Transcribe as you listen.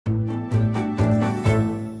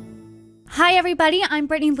Hi, everybody. I'm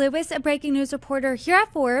Brittany Lewis, a breaking news reporter here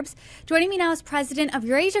at Forbes. Joining me now is president of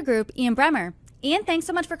Eurasia Group, Ian Bremmer. Ian, thanks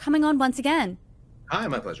so much for coming on once again. Hi,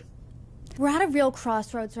 my pleasure. We're at a real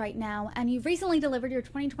crossroads right now, and you've recently delivered your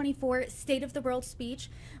 2024 State of the World speech,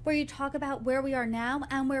 where you talk about where we are now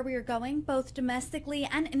and where we are going, both domestically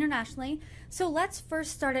and internationally. So let's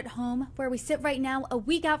first start at home, where we sit right now, a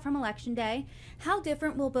week out from Election Day. How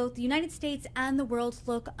different will both the United States and the world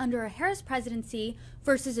look under a Harris presidency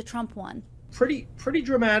versus a Trump one? Pretty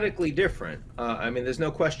dramatically different. I mean, there's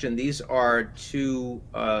no question. These are two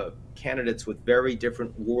candidates with very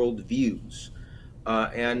different worldviews.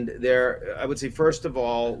 And I would say, first of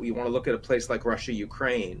all, we want to look at a place like Russia,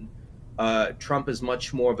 Ukraine. Trump is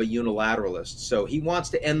much more of a unilateralist. So he wants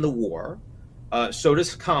to end the war. So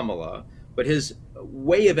does Kamala. But his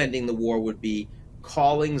way of ending the war would be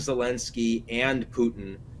calling Zelensky and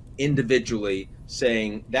Putin individually,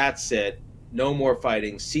 saying, that's it, no more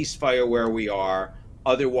fighting, ceasefire where we are.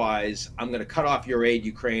 Otherwise, I'm going to cut off your aid,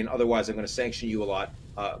 Ukraine. Otherwise, I'm going to sanction you a lot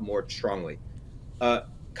more strongly.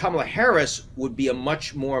 Kamala Harris would be a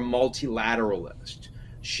much more multilateralist.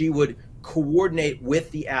 She would coordinate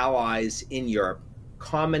with the allies in Europe,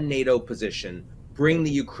 common NATO position, bring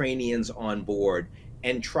the Ukrainians on board,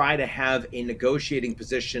 and try to have a negotiating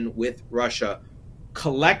position with Russia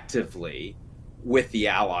collectively with the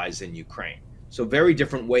allies in Ukraine. So very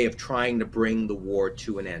different way of trying to bring the war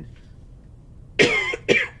to an end.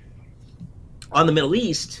 On the Middle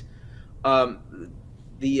East,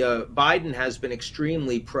 Biden has been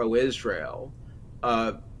extremely pro-Israel.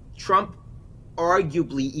 Trump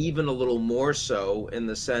arguably even a little more so, in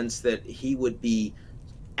the sense that he would be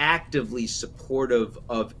actively supportive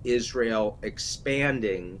of Israel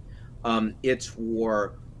expanding its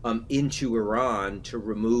war into Iran to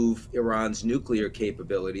remove Iran's nuclear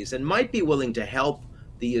capabilities, and might be willing to help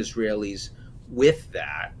the Israelis with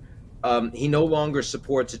that. He no longer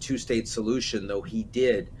supports a two-state solution, though he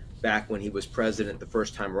did back when he was president the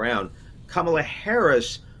first time around. Kamala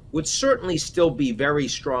Harris would certainly still be very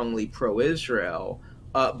strongly pro-Israel,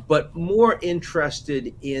 but more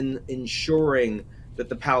interested in ensuring that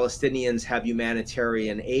the Palestinians have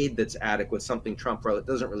humanitarian aid that's adequate, something Trump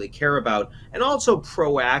doesn't really care about, and also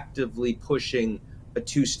proactively pushing a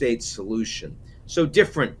two-state solution. So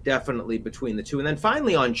different, definitely, between the two. And then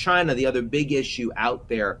finally on China, the other big issue out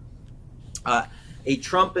there, a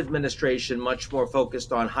Trump administration much more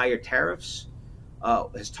focused on higher tariffs,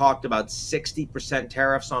 has talked about 60%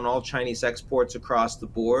 tariffs on all Chinese exports across the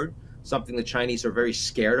board, something the Chinese are very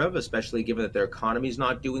scared of, especially given that their economy is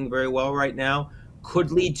not doing very well right now.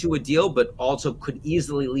 Could lead to a deal, but also could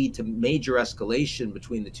easily lead to major escalation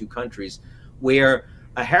between the two countries, where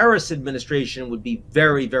a Harris administration would be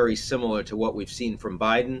very, very similar to what we've seen from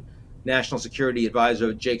Biden. National Security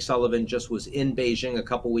Advisor Jake Sullivan just was in Beijing a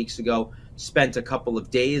couple weeks ago, spent a couple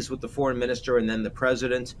of days with the foreign minister and then the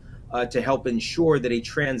president to help ensure that a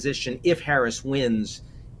transition, if Harris wins,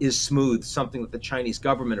 is smooth, something that the Chinese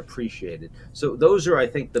government appreciated. So those are, I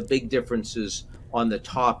think, the big differences on the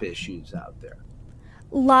top issues out there.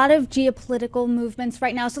 A lot of geopolitical movements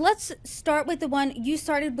right now. So let's start with the one you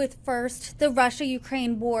started with first, the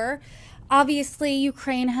Russia-Ukraine war. Obviously,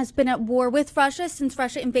 Ukraine has been at war with Russia since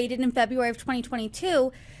Russia invaded in February of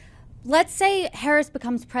 2022. Let's say Harris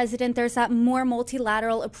becomes president, there's that more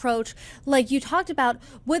multilateral approach like you talked about.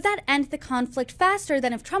 Would that end the conflict faster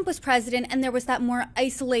than if Trump was president and there was that more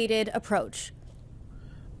isolated approach?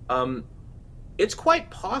 It's quite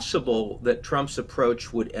possible that Trump's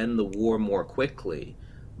approach would end the war more quickly,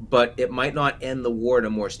 but it might not end the war in a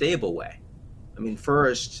more stable way. I mean,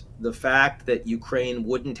 first, the fact that Ukraine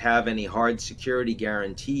wouldn't have any hard security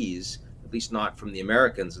guarantees, at least not from the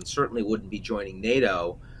Americans, and certainly wouldn't be joining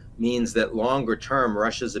NATO, means that longer term,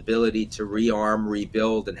 Russia's ability to rearm,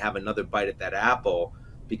 rebuild, and have another bite at that apple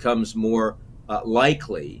becomes more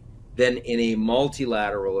likely than in a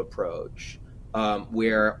multilateral approach,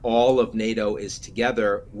 where all of NATO is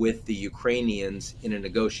together with the Ukrainians in a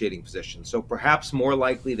negotiating position. So perhaps more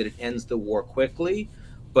likely that it ends the war quickly,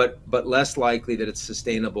 but less likely that it's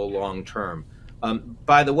sustainable long term.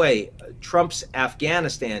 By the way, Trump's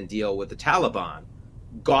Afghanistan deal with the Taliban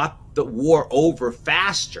got the war over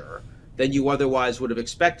faster than you otherwise would have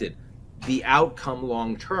expected. The outcome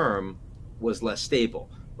long term was less stable,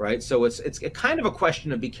 right? So it's a kind of a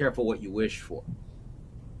question of be careful what you wish for.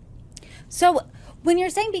 So when you're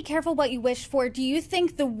saying be careful what you wish for, do you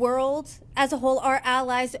think the world as a whole, our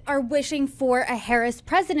allies, are wishing for a Harris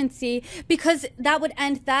presidency because that would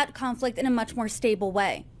end that conflict in a much more stable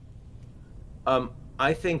way?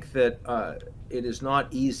 I think that it is not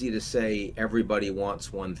easy to say everybody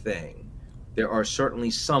wants one thing. There are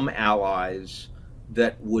certainly some allies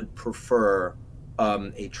that would prefer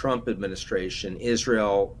a Trump administration.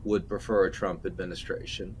 Israel would prefer a Trump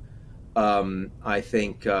administration. I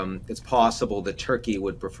think it's possible that Turkey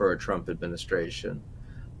would prefer a Trump administration.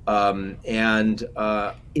 And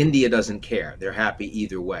India doesn't care. They're happy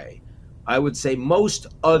either way. I would say most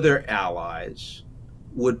other allies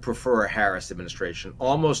would prefer a Harris administration.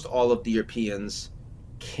 Almost all of the Europeans,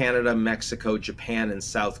 Canada, Mexico, Japan, and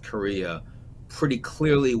South Korea pretty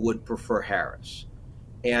clearly would prefer Harris.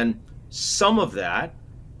 And some of that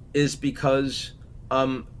is because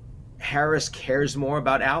Harris cares more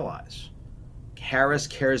about allies. Harris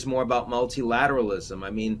cares more about multilateralism.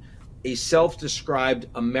 I mean, a self-described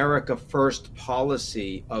America First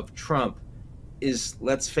policy of Trump is,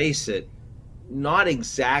 let's face it, not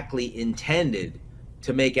exactly intended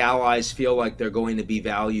to make allies feel like they're going to be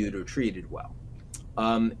valued or treated well.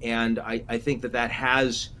 And I think that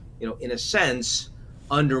has, in a sense,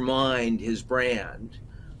 undermined his brand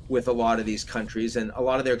with a lot of these countries, and a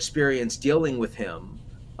lot of their experience dealing with him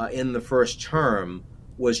in the first term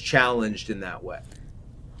was challenged in that way.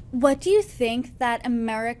 What do you think that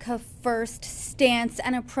America First stance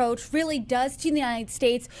and approach really does to the United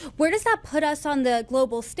States? Where does that put us on the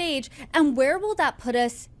global stage, and where will that put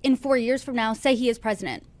us in 4 years from now, say he is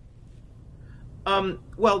president?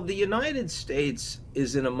 Well, the United States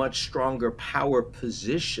is in a much stronger power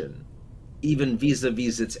position, even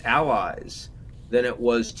vis-a-vis its allies, than it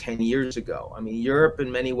was 10 years ago. I mean, Europe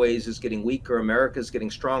in many ways is getting weaker. America is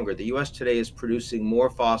getting stronger. The U.S. today is producing more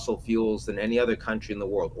fossil fuels than any other country in the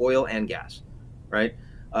world, oil and gas, right?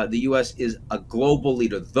 The U.S. is a global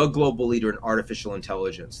leader, the global leader in artificial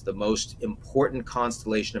intelligence, the most important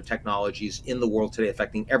constellation of technologies in the world today,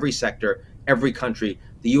 affecting every sector, every country.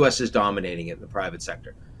 The U.S. is dominating it in the private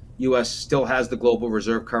sector. U.S. still has the global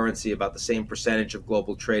reserve currency, about the same percentage of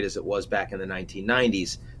global trade as it was back in the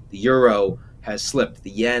 1990s. The euro has slipped.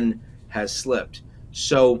 The yen has slipped.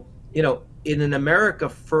 So, in an America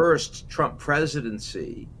First Trump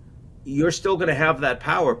presidency, you're still going to have that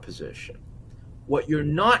power position. What you're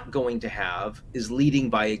not going to have is leading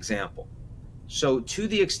by example. So to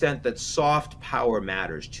the extent that soft power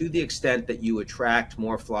matters, to the extent that you attract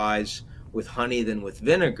more flies with honey than with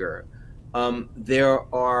vinegar,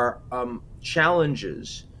 there are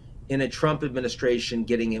challenges in a Trump administration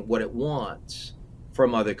getting it what it wants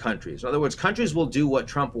from other countries. In other words, countries will do what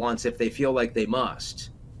Trump wants if they feel like they must,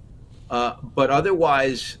 but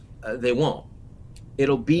otherwise they won't.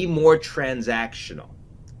 It'll be more transactional.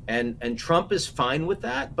 And Trump is fine with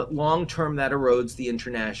that, but long-term that erodes the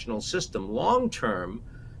international system. Long-term,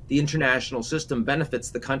 the international system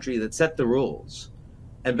benefits the country that set the rules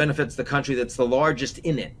and benefits the country that's the largest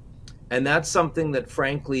in it. And that's something that,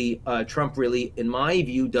 frankly, Trump really, in my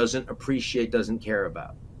view, doesn't appreciate, doesn't care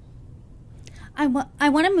about. I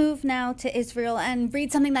want to move now to Israel and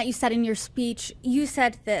read something that you said in your speech. You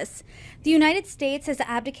said this: the United States has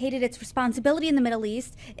abdicated its responsibility in the Middle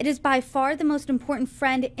East. It is by far the most important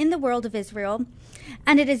friend in the world of Israel,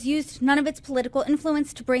 and it has used none of its political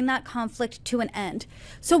influence to bring that conflict to an end.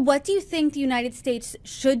 So what do you think the United States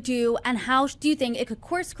should do, and how do you think it could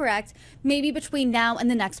course correct maybe between now and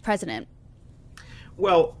the next president?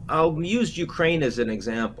 Well, I'll use Ukraine as an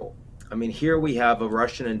example. I mean, here we have a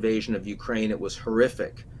Russian invasion of Ukraine. It was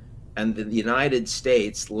horrific. And the United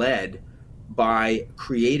States led by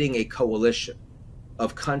creating a coalition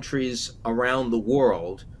of countries around the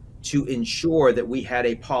world to ensure that we had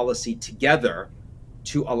a policy together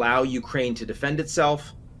to allow Ukraine to defend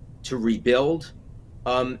itself, to rebuild,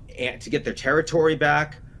 and to get their territory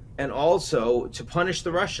back, and also to punish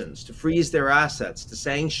the Russians, to freeze their assets, to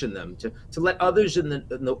sanction them, to let others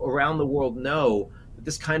around the world know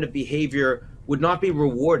this kind of behavior would not be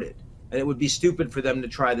rewarded, and it would be stupid for them to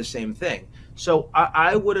try the same thing. So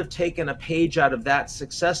I would have taken a page out of that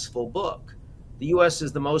successful book. The U.S.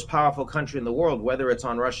 is the most powerful country in the world, whether it's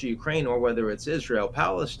on Russia, Ukraine, or whether it's Israel,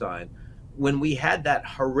 Palestine. When we had that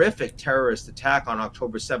horrific terrorist attack on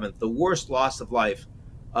October 7th, the worst loss of life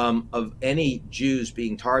of any Jews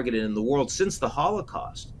being targeted in the world since the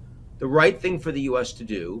Holocaust, the right thing for the U.S. to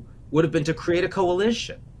do would have been to create a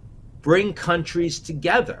coalition, bring countries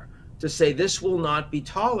together to say this will not be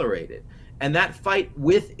tolerated. And that fight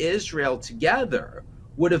with Israel together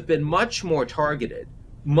would have been much more targeted,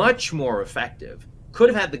 much more effective, could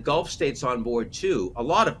have had the Gulf states on board too.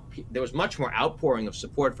 There was much more outpouring of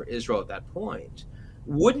support for Israel at that point.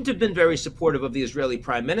 Wouldn't have been very supportive of the Israeli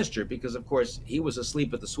prime minister because, of course, he was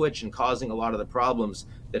asleep at the switch and causing a lot of the problems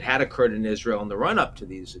that had occurred in Israel in the run-up to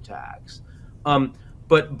these attacks.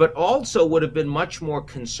 But also would have been much more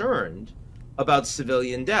concerned about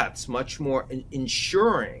civilian deaths, much more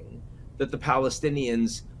ensuring that the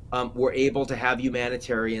Palestinians were able to have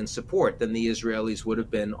humanitarian support than the Israelis would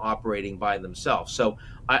have been operating by themselves. So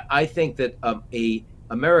I think that a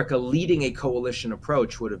America leading a coalition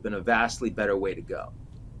approach would have been a vastly better way to go.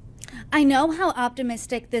 I know how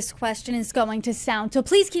optimistic this question is going to sound, so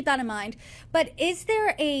please keep that in mind. But is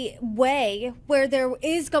there a way where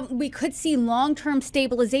we could see long-term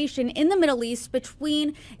stabilization in the Middle East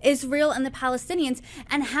between Israel and the Palestinians,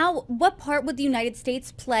 and what part would the United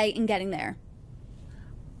States play in getting there?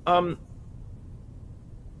 I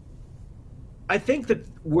think that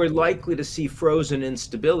we're likely to see frozen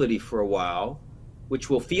instability for a while, which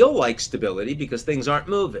will feel like stability because things aren't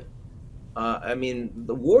moving. I mean,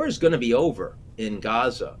 the war is going to be over in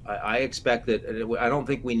Gaza. I expect that. I don't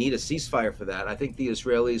think we need a ceasefire for that. I think the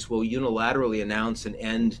Israelis will unilaterally announce an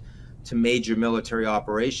end to major military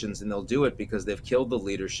operations, and they'll do it because they've killed the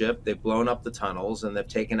leadership, they've blown up the tunnels, and they've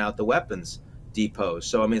taken out the weapons depots.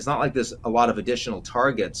 So, I mean, it's not like there's a lot of additional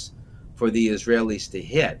targets for the Israelis to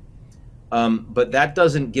hit. But that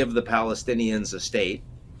doesn't give the Palestinians a state.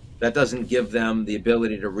 That doesn't give them the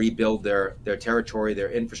ability to rebuild their territory,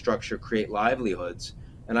 their infrastructure, create livelihoods.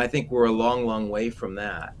 And I think we're a long, long way from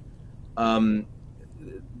that. At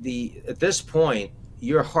this point,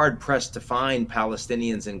 you're hard-pressed to find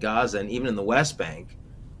Palestinians in Gaza and even in the West Bank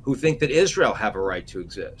who think that Israel have a right to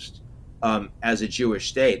exist as a Jewish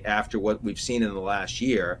state after what we've seen in the last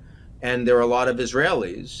year. And there are a lot of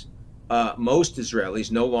Israelis, most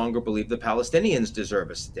Israelis no longer believe the Palestinians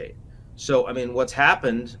deserve a state. So, I mean, what's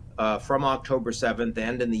happened from October 7th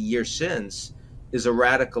and in the year since is a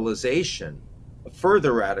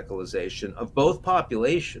further radicalization of both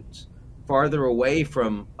populations, farther away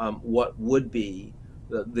from what would be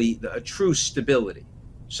a true stability.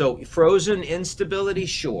 So frozen instability,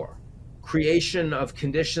 sure. Creation of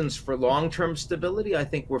conditions for long-term stability, I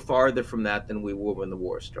think we're farther from that than we were when the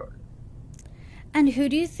war started. And who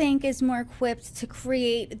do you think is more equipped to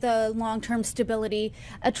create the long-term stability,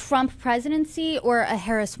 a Trump presidency or a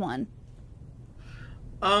Harris one?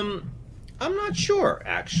 I'm not sure,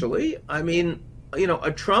 actually. I mean, you know,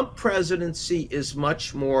 a Trump presidency is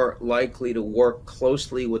much more likely to work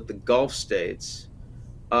closely with the Gulf states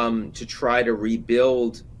to try to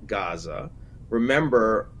rebuild Gaza.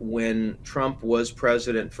 Remember, when Trump was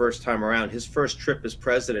president first time around, his first trip as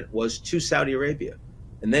president was to Saudi Arabia.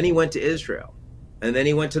 And then he went to Israel. And then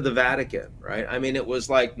he went to the Vatican, right? I mean, it was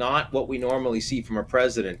like not what we normally see from a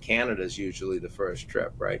president. Canada's usually the first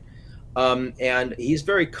trip, right? And he's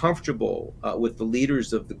very comfortable with the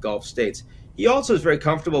leaders of the Gulf states. He also is very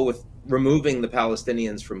comfortable with removing the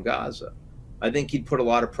Palestinians from Gaza. I think he'd put a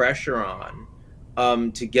lot of pressure on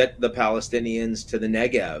to get the Palestinians to the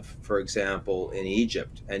Negev, for example, in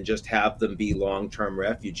Egypt, and just have them be long-term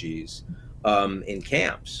refugees in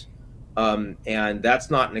camps. And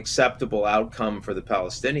that's not an acceptable outcome for the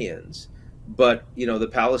Palestinians. But, you know, the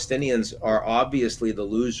Palestinians are obviously the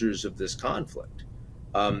losers of this conflict.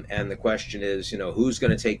 And the question is, you know, who's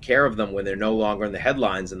going to take care of them when they're no longer in the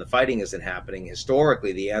headlines and the fighting isn't happening?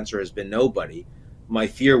 Historically, the answer has been nobody. My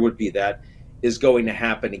fear would be that is going to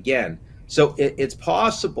happen again. So it's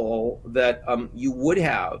possible that you would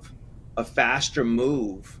have a faster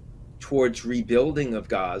move towards rebuilding of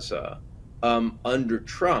Gaza under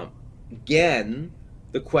Trump. Again,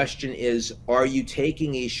 the question is, are you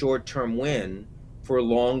taking a short-term win for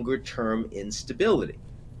longer-term instability,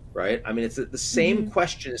 right? I mean, it's the same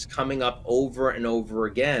question is coming up over and over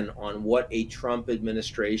again on what a Trump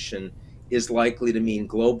administration is likely to mean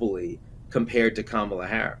globally compared to Kamala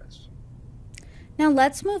Harris. Now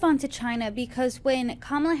let's move on to China, because when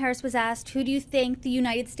Kamala Harris was asked, who do you think the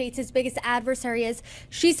United States' biggest adversary is,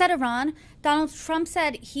 she said Iran. Donald Trump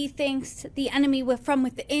said he thinks the enemy from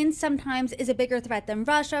within sometimes is a bigger threat than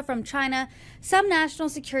Russia from China. Some national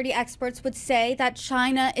security experts would say that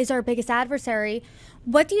China is our biggest adversary.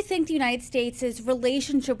 What do you think the United States'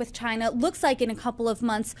 relationship with China looks like in a couple of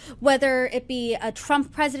months, whether it be a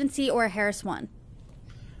Trump presidency or a Harris one?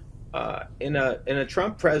 In a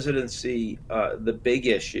Trump presidency, the big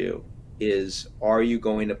issue is, are you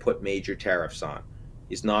going to put major tariffs on?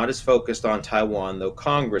 He's not as focused on Taiwan, though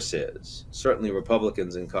Congress is. Certainly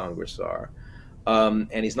Republicans in Congress are.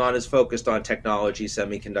 And he's not as focused on technology,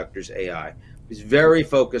 semiconductors, AI. He's very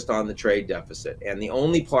focused on the trade deficit. And the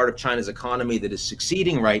only part of China's economy that is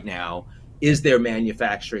succeeding right now is their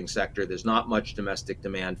manufacturing sector. There's not much domestic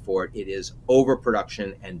demand for it. It is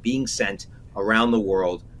overproduction and being sent around the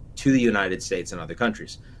world to the United States and other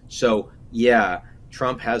countries. So, yeah,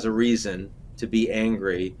 Trump has a reason to be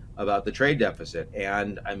angry about the trade deficit.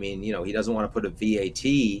 And I mean, you know, he doesn't want to put a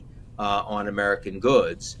VAT on American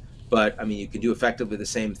goods, but I mean, you can do effectively the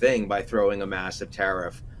same thing by throwing a massive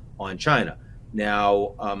tariff on China.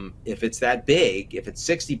 Now, if it's that big, if it's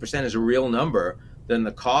 60% is a real number, then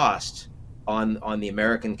the cost on the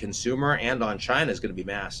American consumer and on China is going to be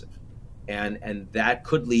massive. And that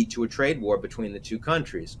could lead to a trade war between the two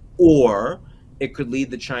countries. Or it could lead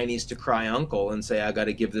the Chinese to cry uncle and say, I got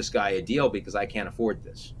to give this guy a deal because I can't afford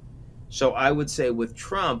this. So I would say with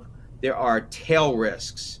Trump, there are tail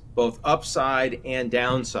risks, both upside and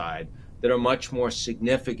downside, that are much more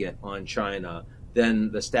significant on China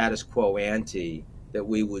than the status quo ante that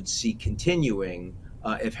we would see continuing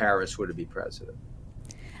if Harris were to be president.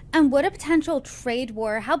 And would a potential trade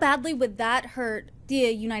war, how badly would that hurt the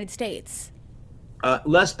United States?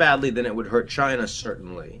 Less badly than it would hurt China,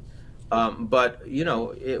 certainly. But, you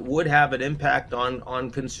know, it would have an impact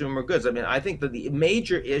on consumer goods. I mean, I think that the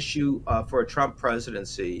major issue for a Trump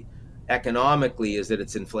presidency economically is that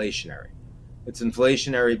it's inflationary. It's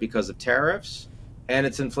inflationary because of tariffs, and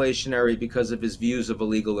it's inflationary because of his views of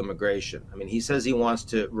illegal immigration. I mean, he says he wants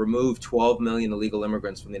to remove 12 million illegal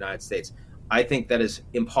immigrants from the United States. I think that is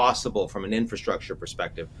impossible from an infrastructure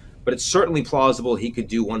perspective, but it's certainly plausible he could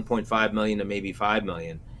do 1.5 million to maybe 5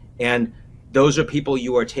 million. And those are people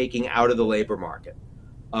you are taking out of the labor market.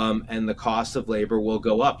 And the cost of labor will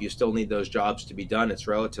go up. You still need those jobs to be done. It's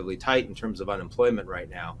relatively tight in terms of unemployment right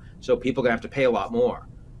now. So people are going to have to pay a lot more.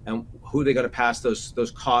 And who are they going to pass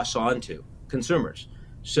those costs on to? Consumers.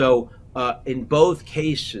 So in both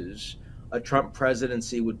cases, a Trump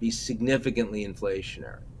presidency would be significantly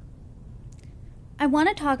inflationary. I want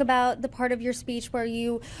to talk about the part of your speech where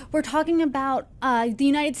you were talking about the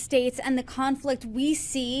United States and the conflict we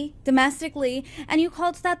see domestically, and you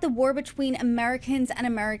called that the war between Americans and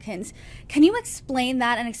Americans. Can you explain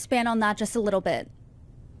that and expand on that just a little bit?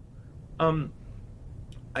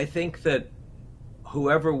 I think that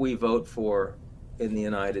whoever we vote for in the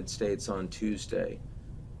United States on Tuesday,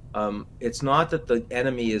 it's not that the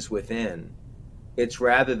enemy is within, it's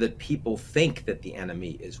rather that people think that the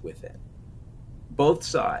enemy is within. Both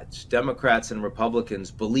sides, Democrats and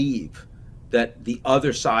Republicans, believe that the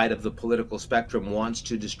other side of the political spectrum wants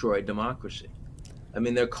to destroy democracy. I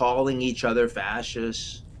mean, they're calling each other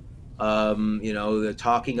fascists. They're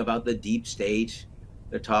talking about the deep state.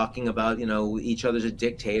 They're talking about, each other's a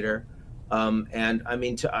dictator. And I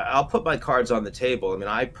mean, I'll put my cards on the table. I mean,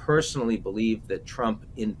 I personally believe that Trump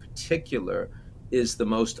in particular is the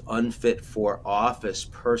most unfit for office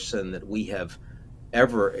person that we have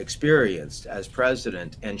ever experienced as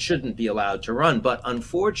president and shouldn't be allowed to run. But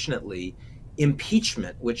unfortunately,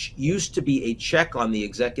 impeachment, which used to be a check on the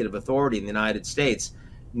executive authority in the United States,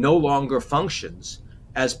 no longer functions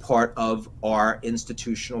as part of our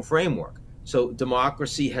institutional framework. So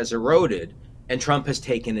democracy has eroded, and Trump has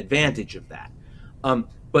taken advantage of that.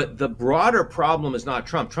 But the broader problem is not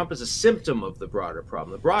Trump. Trump is a symptom of the broader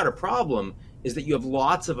problem. The broader problem is that you have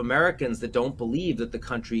lots of Americans that don't believe that the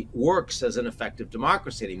country works as an effective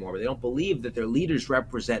democracy anymore. They don't believe that their leaders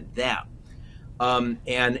represent them.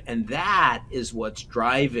 And that is what's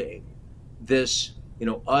driving this,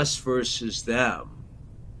 us versus them,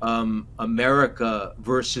 America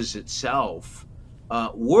versus itself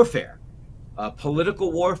warfare.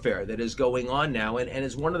 Political warfare that is going on now, and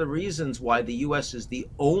is one of the reasons why the U.S. is the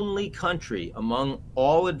only country among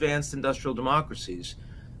all advanced industrial democracies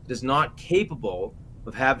that is not capable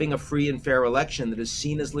of having a free and fair election that is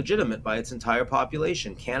seen as legitimate by its entire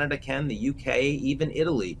population. Canada can, the UK, even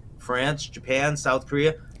Italy, France, Japan, South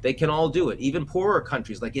Korea, they can all do it. Even poorer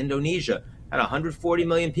countries like Indonesia had 140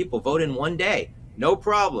 million people vote in one day. No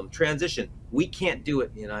problem, transition. We can't do it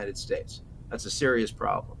in the United States. That's a serious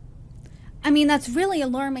problem. I mean, that's really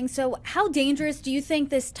alarming. So how dangerous do you think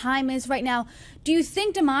this time is right now? Do you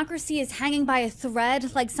think democracy is hanging by a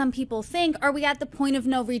thread like some people think? Are we at the point of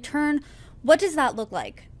no return? What does that look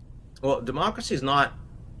like? Well, democracy is not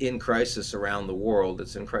in crisis around the world.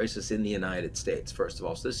 It's in crisis in the United States, first of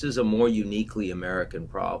all. So this is a more uniquely American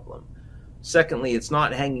problem. Secondly, it's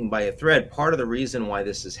not hanging by a thread. Part of the reason why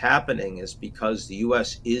this is happening is because the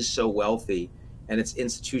U.S. is so wealthy and its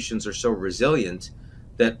institutions are so resilient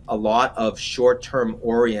that a lot of short-term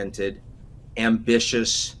oriented,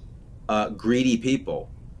 ambitious, greedy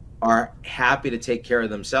people are happy to take care of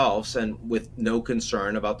themselves and with no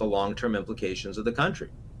concern about the long-term implications of the country.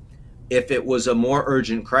 If it was a more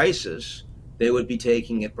urgent crisis, they would be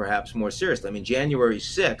taking it perhaps more seriously. I mean, January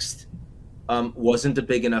 6th wasn't a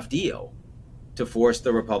big enough deal to force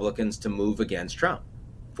the Republicans to move against Trump,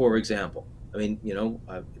 for example. I mean,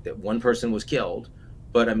 one person was killed,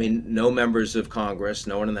 but I mean, no members of Congress,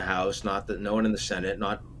 no one in the House, no one in the Senate,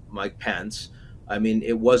 not Mike Pence. I mean,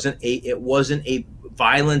 it wasn't a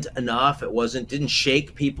violent enough. Didn't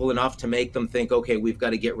shake people enough to make them think, okay, we've got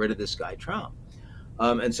to get rid of this guy Trump.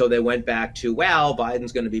 And so they went back to, well,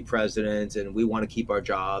 Biden's going to be president and we want to keep our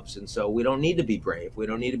jobs. And so we don't need to be brave. We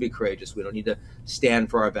don't need to be courageous. We don't need to stand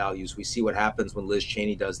for our values. We see what happens when Liz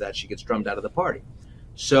Cheney does that. She gets drummed out of the party.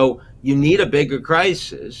 So you need a bigger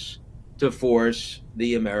crisis to force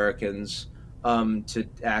the Americans to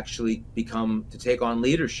actually to take on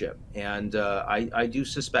leadership. And I do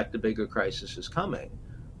suspect a bigger crisis is coming.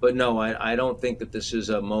 But no, I don't think that this is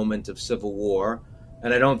a moment of civil war.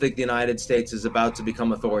 And I don't think the United States is about to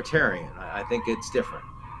become authoritarian. I think it's different.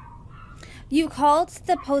 You called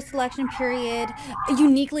the post-election period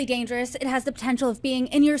uniquely dangerous. It has the potential of being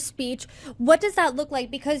in your speech. What does that look like?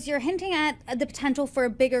 Because you're hinting at the potential for a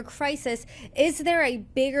bigger crisis. Is there a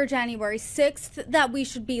bigger January 6th that we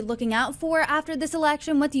should be looking out for after this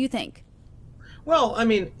election? What do you think? Well, I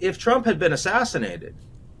mean, if Trump had been assassinated,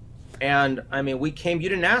 and I mean, you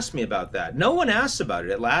didn't ask me about that. No one asked about it.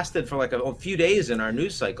 It lasted for like a few days in our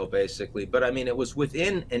news cycle, basically. But I mean, it was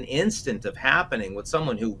within an instant of happening with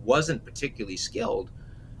someone who wasn't particularly skilled.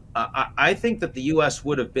 I think that the U.S.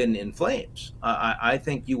 would have been in flames. I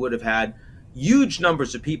think you would have had huge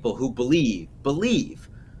numbers of people who believe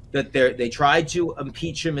that they tried to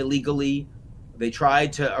impeach him illegally. They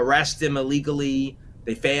tried to arrest him illegally.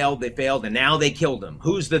 They failed, and now they killed him.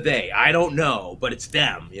 Who's the they? I don't know, but it's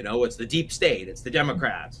them. It's the deep state, it's the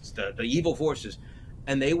Democrats, it's the evil forces.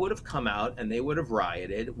 And they would have come out and they would have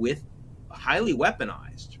rioted with highly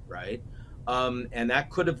weaponized, right? And that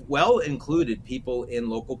could have well included people in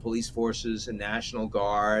local police forces and National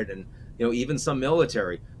Guard and even some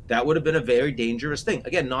military. That would have been a very dangerous thing.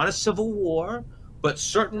 Again, not a civil war, but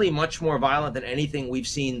certainly much more violent than anything we've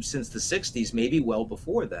seen since the 60s, maybe well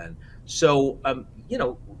before then. So,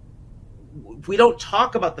 we don't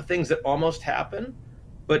talk about the things that almost happen,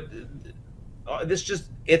 but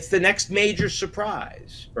it's the next major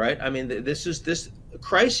surprise, right? I mean,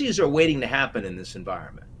 crises are waiting to happen in this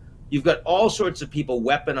environment. You've got all sorts of people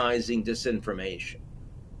weaponizing disinformation.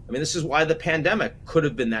 I mean, this is why the pandemic could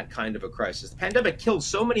have been that kind of a crisis. The pandemic killed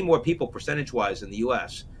so many more people percentage-wise in the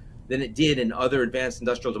U.S. than it did in other advanced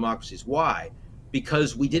industrial democracies. Why?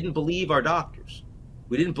 Because we didn't believe our doctors.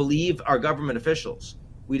 We didn't believe our government officials.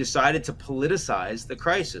 We decided to politicize the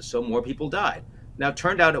crisis, so more people died. Now, it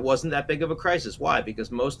turned out it wasn't that big of a crisis. Why?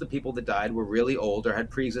 Because most of the people that died were really old or had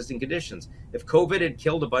pre-existing conditions. If COVID had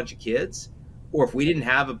killed a bunch of kids, or if we didn't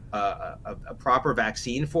have a proper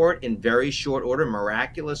vaccine for it in very short order,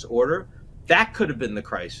 miraculous order, that could have been the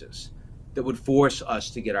crisis that would force us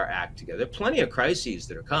to get our act together. There are plenty of crises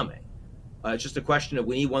that are coming. It's just a question of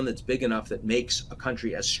we need one that's big enough that makes a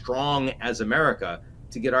country as strong as America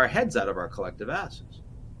to get our heads out of our collective asses.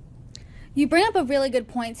 You bring up a really good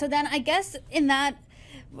point. So then I guess in that,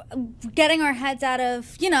 getting our heads out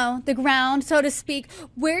of, the ground, so to speak,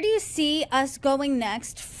 where do you see us going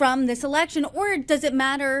next from this election? Or does it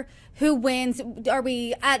matter who wins? Are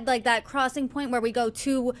we at like that crossing point where we go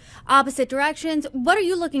two opposite directions? What are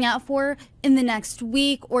you looking out for in the next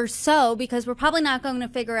week or so? Because we're probably not going to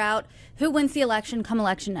figure out who wins the election come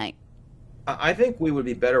election night. I think we would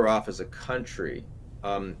be better off as a country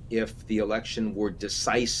if the election were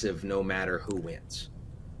decisive no matter who wins.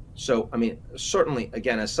 So, I mean, certainly,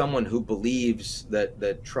 again, as someone who believes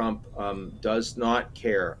that Trump does not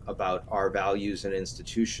care about our values and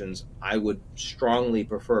institutions, I would strongly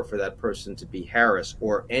prefer for that person to be Harris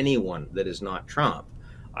or anyone that is not Trump.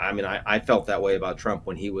 I mean, I felt that way about Trump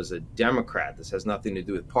when he was a Democrat. This has nothing to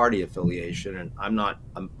do with party affiliation, and I'm not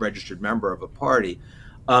a registered member of a party.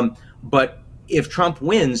 But if Trump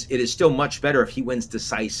wins, it is still much better if he wins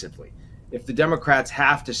decisively. If the Democrats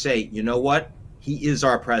have to say, you know what, he is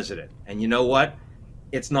our president, and you know what,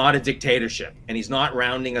 it's not a dictatorship, and he's not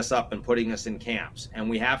rounding us up and putting us in camps, and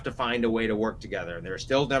we have to find a way to work together. And there are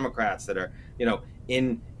still Democrats that are,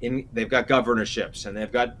 they've got governorships, and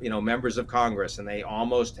they've got, members of Congress, and they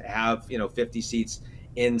almost have, 50 seats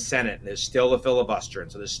in Senate, and there's still a filibuster,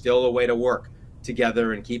 and so there's still a way to work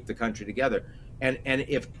together and keep the country together. And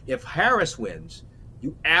if Harris wins,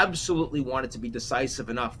 you absolutely want it to be decisive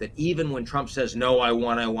enough that even when Trump says, no, I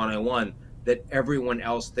won, that everyone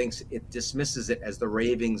else thinks it dismisses it as the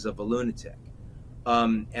ravings of a lunatic,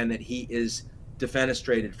 and that he is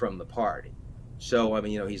defenestrated from the party. So, I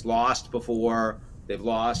mean, he's lost before. They've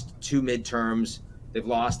lost 2 midterms. They've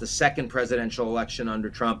lost the second presidential election under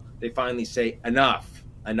Trump. They finally say, enough.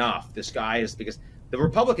 This guy is, because the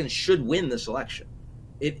Republicans should win this election.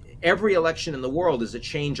 Every election in the world is a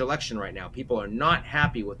change election right now. People are not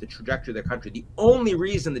happy with the trajectory of their country. The only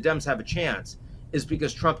reason the Dems have a chance is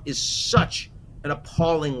because Trump is such an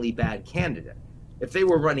appallingly bad candidate. If they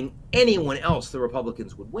were running anyone else, the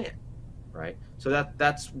Republicans would win, right? So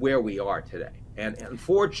that's where we are today. And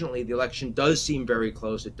unfortunately, the election does seem very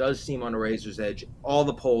close. It does seem on a razor's edge. All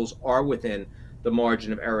the polls are within the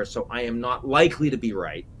margin of error. So I am not likely to be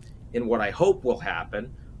right in what I hope will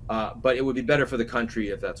happen. But it would be better for the country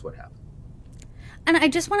if that's what happens. And I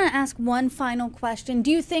just want to ask one final question.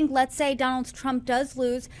 Do you think, let's say Donald Trump does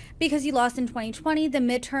lose because he lost in 2020, the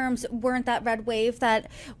midterms weren't that red wave that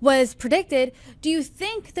was predicted, do you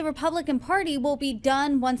think the Republican Party will be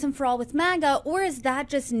done once and for all with MAGA, or is that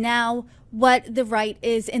just now what the right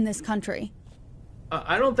is in this country?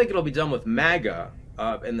 I don't think it'll be done with MAGA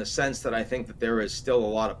in the sense that I think that there is still a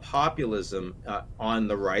lot of populism on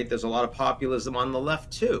the right. There's a lot of populism on the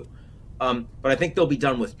left, too. But I think they'll be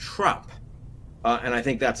done with Trump. And I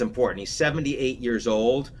think that's important. He's 78 years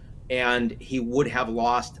old, and he would have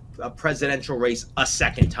lost a presidential race a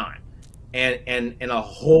second time. And a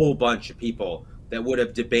whole bunch of people that would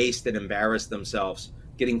have debased and embarrassed themselves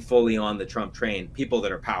getting fully on the Trump train, people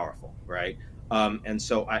that are powerful, right? And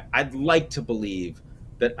so I'd like to believe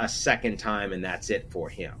that a second time and that's it for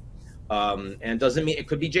him. And doesn't mean it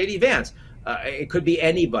could be J.D. Vance. It could be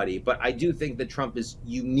anybody. But I do think that Trump is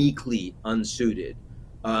uniquely unsuited.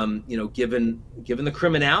 Given the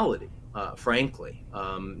criminality, frankly,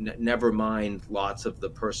 never mind lots of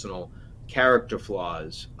the personal character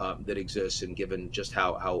flaws that exist, and given just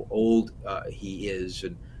how old he is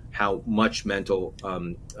and how much mental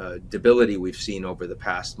debility we've seen over the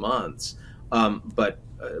past months. But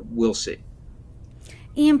we'll see.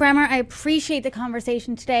 Ian Bremmer, I appreciate the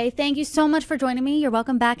conversation today. Thank you so much for joining me. You're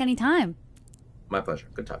welcome back anytime. My pleasure.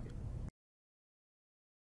 Good talking.